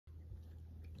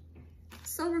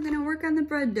So we're gonna work on the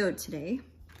bread dough today.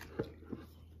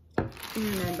 And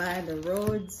I buy the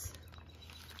Rhodes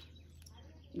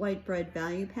white bread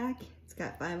value pack. It's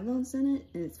got 5 loaves in it,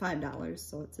 and it's $5,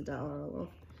 so it's $1 a loaf.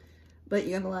 But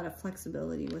you have a lot of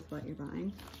flexibility with what you're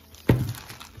buying. Then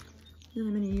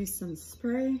I'm gonna use some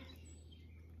spray,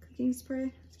 cooking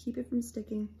spray, to keep it from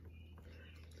sticking,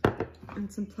 and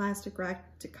some plastic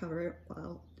wrap to cover it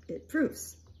while it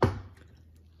proofs.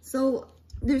 So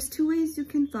there's 2 ways you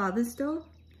can thaw this dough,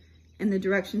 and the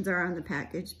directions are on the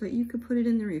package, but you could put it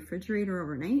in the refrigerator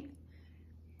overnight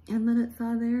and let it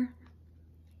thaw there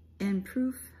and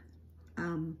proof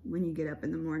when you get up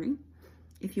in the morning.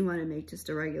 If you want to make just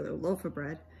a regular loaf of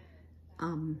bread,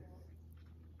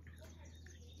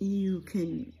 you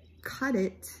can cut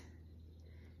it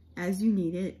as you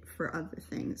need it for other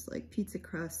things like pizza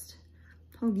crust,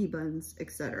 Hoagie Buns,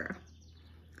 etc.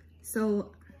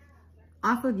 So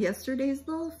off of yesterday's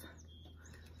loaf,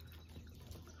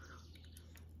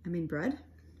 I made bread,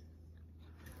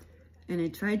 and I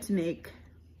tried to make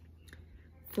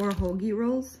 4 hoagie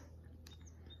rolls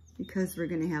because we're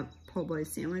gonna have po' boy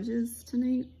sandwiches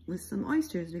tonight with some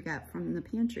oysters we got from the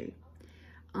pantry.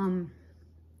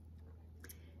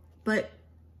 But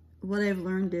what I've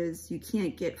learned is you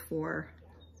can't get 4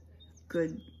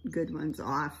 good ones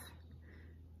off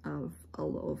of a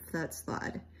loaf that's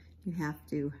thawed. You have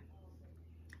to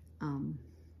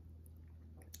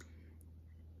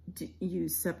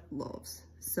use separate loaves.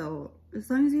 So as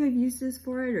long as you have uses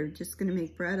for it, or just gonna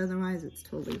make bread, otherwise it's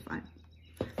totally fine.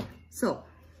 So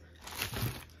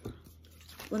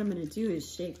what I'm gonna do is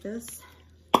shake this,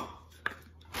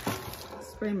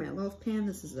 spray my loaf pan.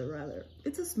 This is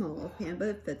it's a small loaf pan, but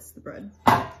it fits the bread.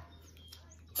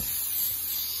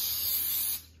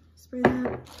 Spray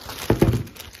that.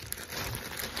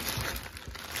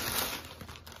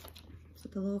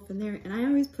 Put the loaf in there, and I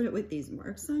always put it with these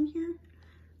marks on here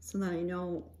so that I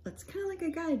know that's kind of like a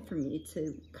guide for me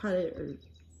to cut it or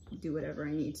do whatever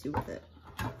I need to with it.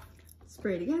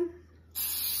 Spray it again.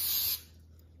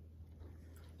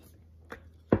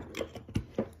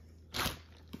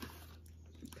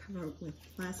 Cover it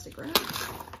with plastic wrap.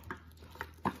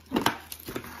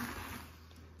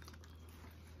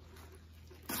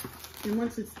 And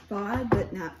once it's thawed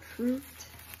but not proofed,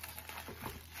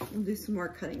 we'll do some more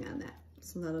cutting on that.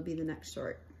 So that'll be the next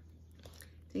short.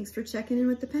 Thanks for checking in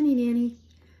with the Penny Nanny.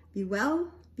 Be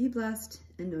well, be blessed,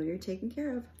 and know you're taken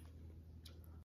care of.